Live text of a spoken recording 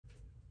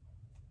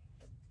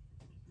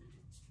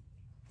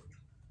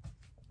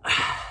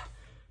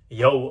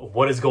Yo,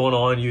 what is going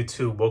on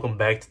YouTube? Welcome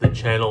back to the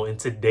channel. In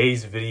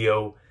today's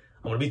video,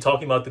 I'm going to be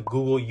talking about the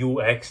Google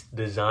UX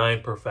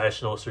Design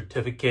Professional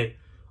Certificate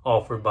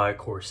offered by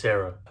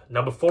Coursera.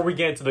 Now, before we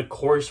get into the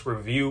course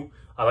review,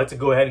 I'd like to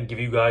go ahead and give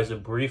you guys a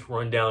brief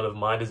rundown of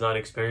my design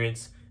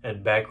experience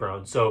and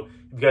background. So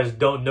if you guys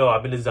don't know,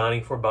 I've been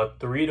designing for about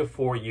 3 to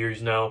 4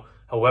 years now.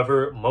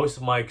 However, most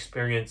of my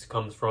experience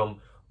comes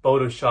from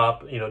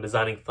Photoshop,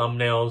 designing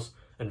thumbnails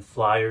and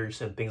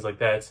flyers and things like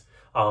that.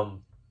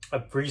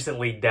 I've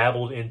recently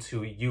dabbled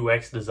into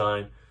UX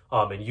design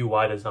and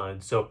UI design.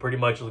 So pretty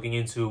much looking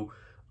into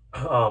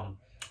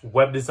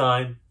web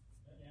design.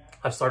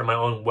 I've started my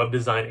own web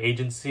design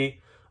agency.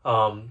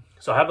 So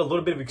I have a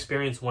little bit of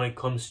experience when it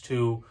comes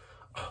to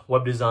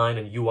web design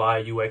and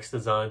UI, UX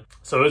design.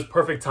 So it was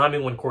perfect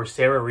timing when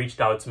Coursera reached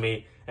out to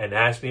me and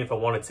asked me if I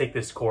want to take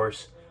this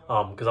course.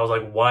 Because I was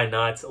like, why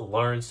not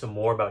learn some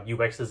more about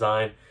UX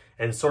design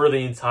and sort of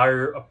the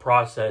entire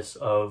process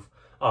of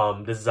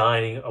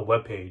designing a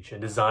web page and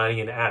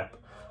designing an app.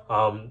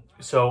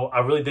 So I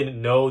really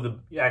didn't know the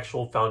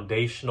actual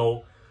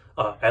foundational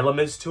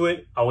elements to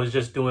it. I was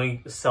just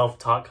doing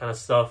self-taught kind of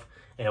stuff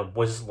and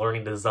was just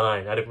learning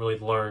design. I didn't really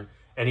learn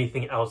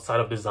anything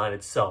outside of design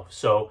itself.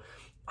 So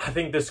I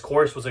think this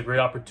course was a great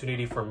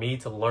opportunity for me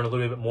to learn a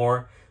little bit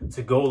more,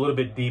 to go a little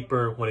bit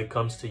deeper when it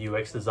comes to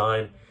UX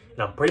design.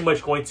 And I'm pretty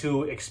much going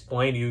to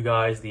explain to you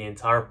guys the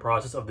entire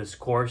process of this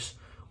course,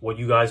 what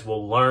you guys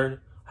will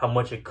learn, how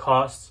much it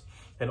costs,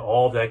 and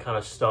all of that kind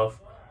of stuff.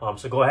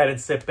 So go ahead and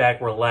sit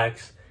back,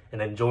 relax,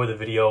 and enjoy the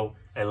video.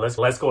 And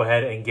let's go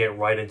ahead and get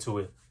right into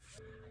it.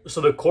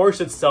 So the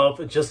course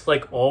itself, just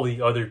like all the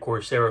other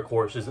Coursera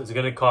courses, is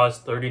going to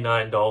cost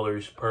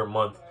 $39 per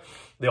month.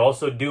 They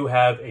also do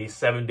have a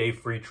 7-day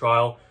free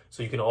trial,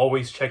 so you can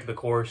always check the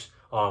course,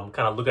 kind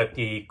of look at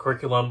the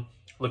curriculum,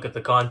 look at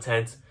the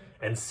content,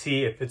 and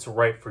see if it's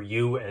right for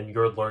you and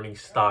your learning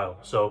style.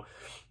 So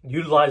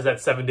utilize that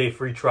 7-day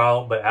free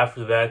trial, but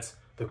after that,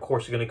 the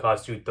course is going to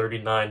cost you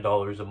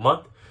 $39 a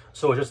month.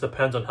 So it just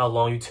depends on how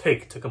long you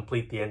take to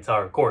complete the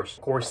entire course.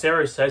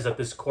 Coursera says that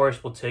this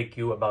course will take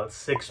you about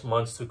 6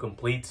 months to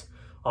complete.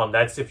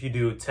 That's if you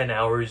do 10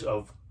 hours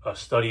of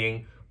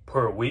studying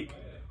per week.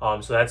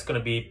 So that's going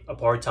to be a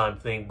part-time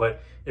thing.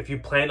 But if you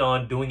plan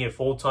on doing it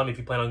full-time, if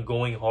you plan on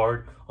going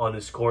hard on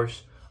this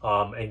course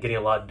and getting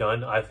a lot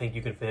done, I think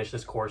you can finish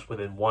this course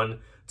within 1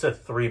 to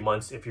 3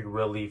 months if you're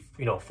really,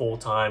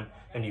 full-time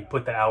and you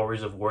put the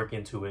hours of work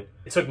into it.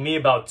 It took me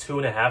about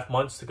 2.5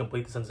 months to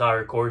complete this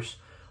entire course.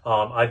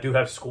 I do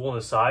have school on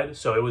the side,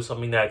 so it was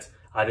something that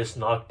I just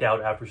knocked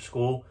out after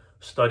school,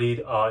 studied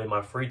in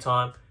my free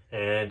time,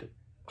 and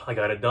I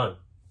got it done.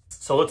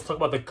 So let's talk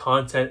about the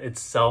content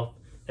itself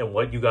and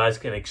what you guys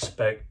can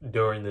expect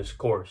during this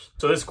course.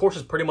 So this course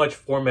is pretty much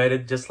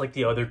formatted just like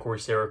the other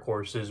Coursera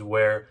courses,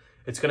 where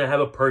it's going to have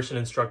a person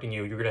instructing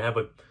you. You're going to have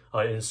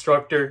an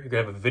instructor, you're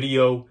going to have a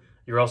video,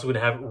 you're also going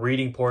to have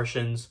reading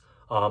portions,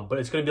 but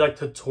it's going to be like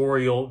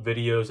tutorial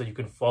videos that you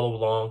can follow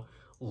along,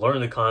 learn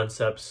the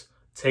concepts,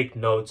 take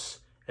notes,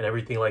 and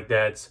everything like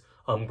that.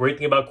 Great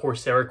thing about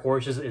Coursera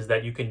courses is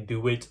that you can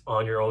do it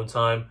on your own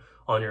time,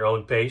 on your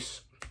own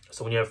pace.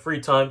 So when you have free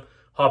time,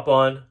 hop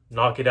on,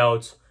 knock it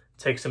out,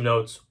 take some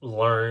notes,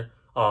 learn,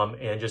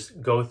 and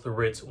just go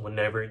through it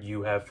whenever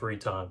you have free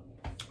time.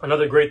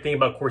 Another great thing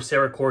about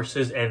Coursera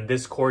courses and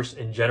this course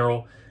in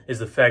general is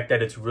the fact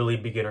that it's really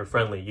beginner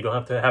friendly. You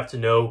don't have to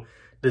know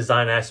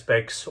design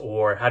aspects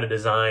or how to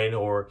design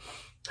or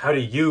how to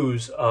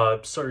use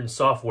certain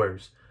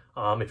softwares.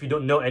 If you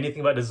don't know anything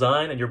about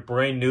design and you're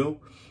brand new,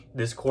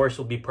 this course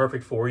will be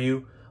perfect for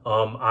you.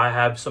 I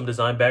have some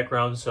design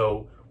background,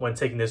 so when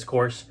taking this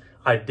course,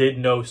 I did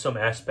know some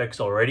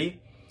aspects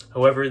already.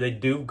 However, they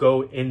do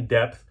go in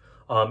depth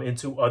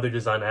into other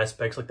design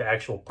aspects, like the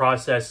actual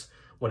process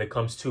when it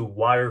comes to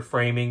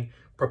wireframing,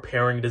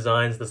 preparing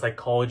designs, the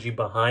psychology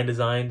behind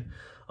design.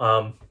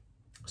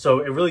 So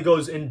it really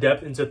goes in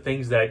depth into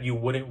things that you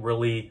wouldn't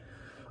really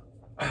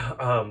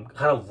kind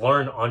of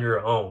learn on your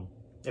own,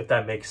 if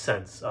that makes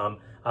sense.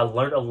 I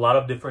learned a lot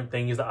of different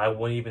things that I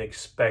wouldn't even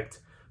expect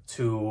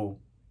to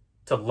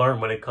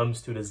learn when it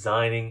comes to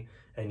designing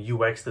and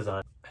UX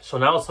design. So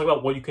now let's talk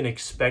about what you can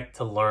expect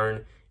to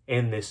learn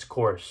in this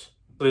course.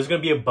 So there's going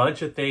to be a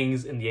bunch of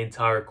things in the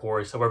entire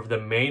course. However,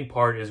 the main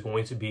part is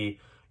going to be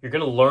you're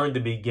going to learn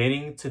the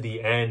beginning to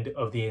the end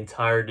of the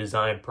entire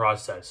design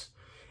process.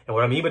 And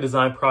what I mean by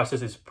design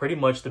process is pretty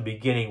much the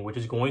beginning, which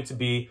is going to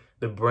be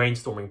the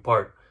brainstorming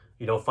part.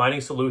 Finding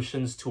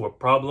solutions to a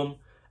problem.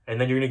 And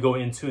then you're going to go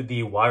into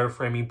the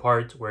wireframing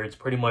part, where it's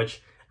pretty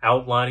much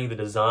outlining the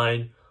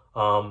design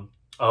of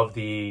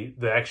the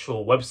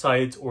actual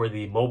website or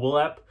the mobile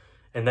app.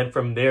 And then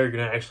from there, you're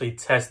going to actually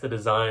test the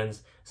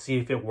designs, see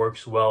if it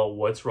works well,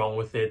 what's wrong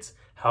with it,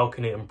 how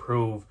can it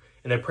improve.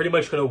 And they're pretty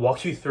much going to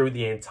walk you through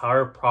the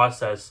entire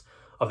process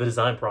of the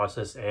design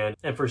process. And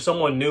for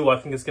someone new, I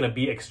think it's going to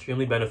be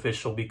extremely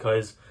beneficial,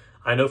 because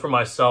I know for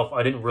myself,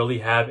 I didn't really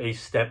have a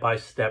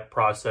step-by-step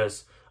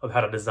process of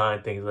how to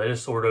design things. I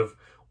just sort of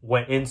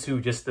went into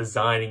just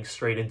designing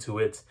straight into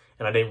it,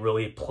 and I didn't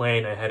really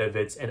plan ahead of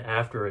it and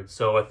after it.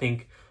 So I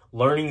think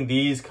learning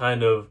these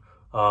kind of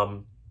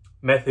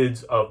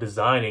methods of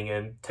designing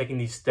and taking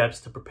these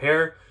steps to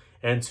prepare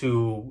and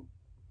to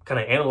kind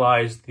of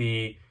analyze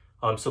the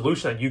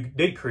solution that you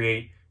did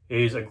create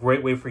is a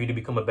great way for you to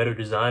become a better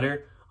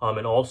designer,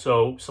 and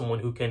also someone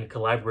who can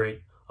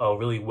collaborate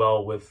really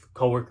well with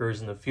coworkers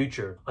in the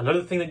future.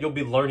 Another thing that you'll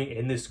be learning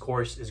in this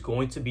course is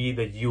going to be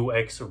the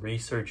UX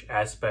research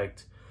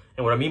aspect.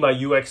 And what I mean by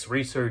UX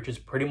research is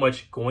pretty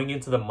much going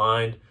into the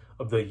mind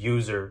of the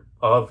user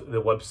of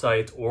the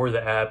website or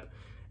the app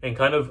and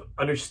kind of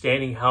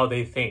understanding how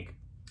they think,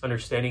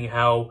 understanding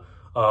how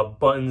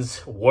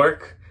buttons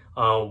work,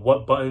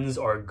 what buttons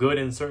are good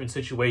in certain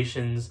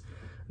situations,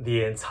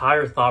 the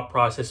entire thought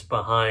process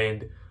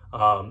behind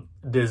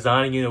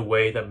designing in a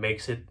way that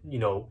makes it,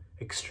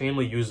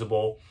 extremely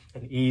usable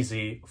and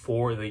easy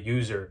for the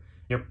user.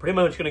 You're pretty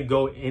much going to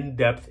go in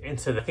depth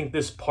into I think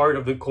this part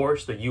of the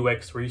course, the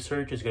UX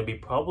research, is going to be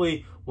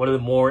probably one of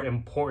the more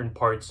important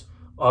parts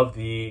of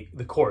the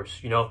course.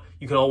 You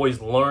can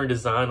always learn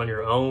design on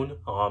your own,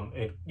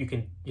 and you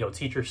can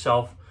teach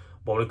yourself.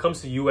 But when it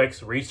comes to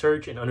UX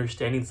research and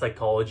understanding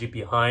psychology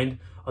behind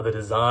the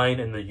design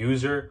and the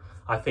user,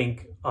 I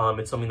think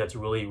it's something that's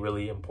really,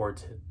 really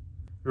important.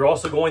 You're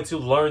also going to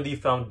learn the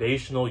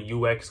foundational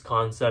UX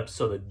concepts,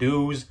 so the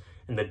do's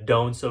and the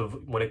don'ts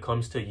of when it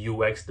comes to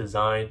UX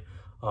design,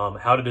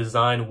 how to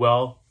design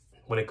well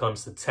when it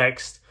comes to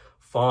text,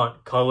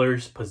 font,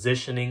 colors,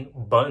 positioning,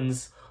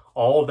 buttons,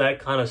 all of that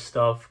kind of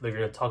stuff they're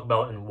going to talk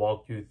about and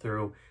walk you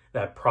through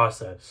that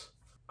process.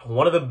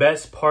 One of the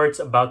best parts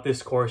about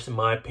this course, in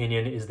my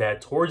opinion, is that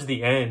towards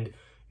the end,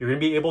 you're going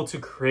to be able to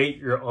create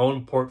your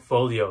own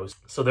portfolios.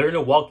 So they're going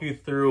to walk you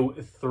through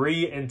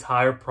 3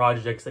 entire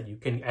projects that you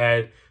can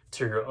add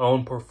to your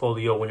own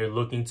portfolio when you're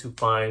looking to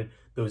find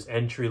those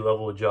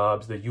entry-level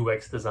jobs, the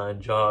UX design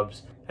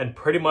jobs. And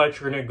pretty much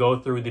you're going to go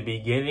through the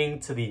beginning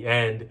to the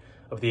end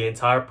of the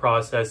entire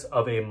process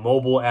of a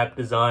mobile app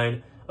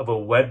design, of a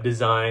web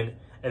design,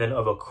 and then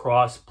of a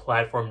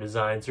cross-platform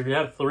design. So you're going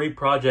to have 3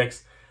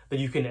 projects that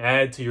you can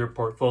add to your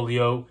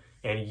portfolio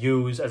and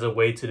use as a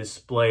way to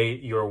display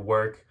your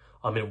work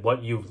and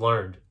what you've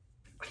learned.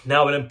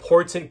 Now, an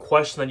important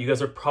question that you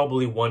guys are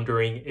probably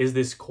wondering, is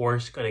this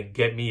course going to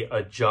get me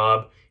a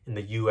job in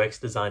the UX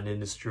design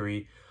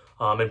industry?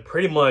 And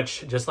pretty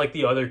much just like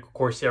the other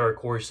Coursera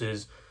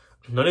courses,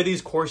 none of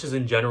these courses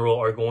in general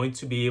are going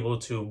to be able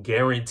to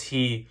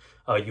guarantee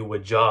you a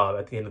job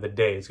at the end of the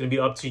day. It's going to be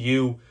up to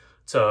you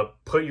to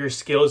put your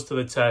skills to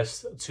the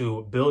test,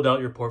 to build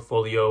out your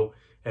portfolio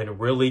and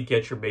really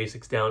get your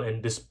basics down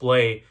and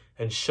display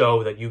and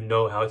show that you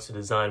know how to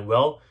design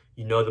well.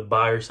 You know the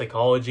buyer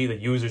psychology, the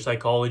user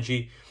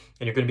psychology,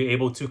 and you're going to be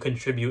able to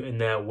contribute in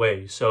that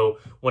way. So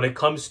when it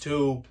comes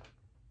to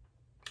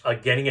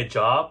getting a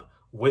job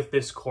with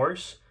this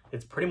course,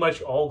 it's pretty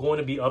much all going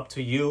to be up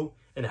to you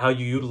and how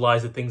you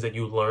utilize the things that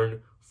you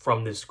learn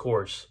from this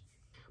course.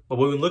 But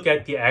when we look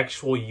at the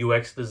actual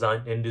UX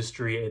design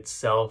industry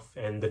itself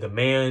and the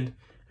demand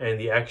and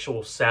the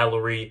actual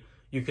salary,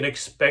 you can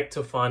expect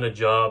to find a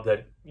job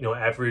that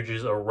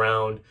averages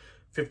around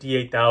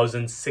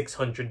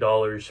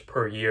 $58,600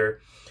 per year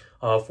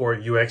for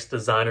a UX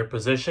designer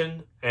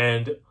position.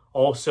 And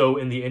also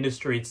in the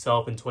industry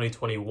itself in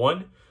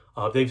 2021,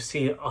 they've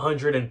seen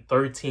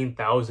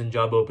 113,000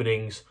 job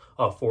openings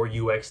for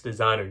UX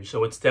designers.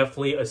 So it's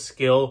definitely a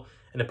skill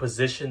and a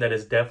position that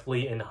is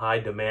definitely in high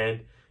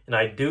demand. And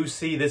I do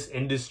see this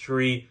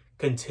industry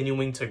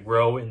continuing to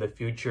grow in the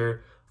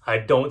future. I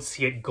don't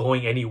see it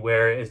going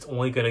anywhere. It's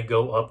only going to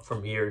go up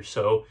from here.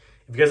 So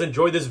if you guys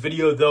enjoyed this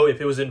video though, if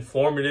it was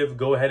informative,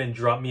 go ahead and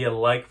drop me a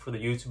like for the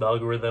YouTube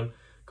algorithm.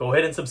 Go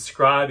ahead and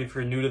subscribe if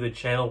you're new to the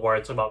channel, where I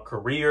talk about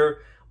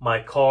career,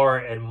 my car,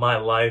 and my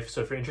life.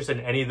 So if you're interested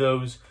in any of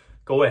those,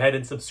 go ahead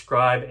and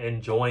subscribe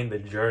and join the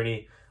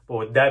journey. But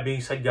with that being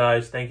said,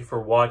 guys, thank you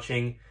for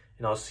watching,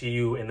 and I'll see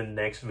you in the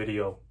next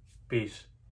video. Peace.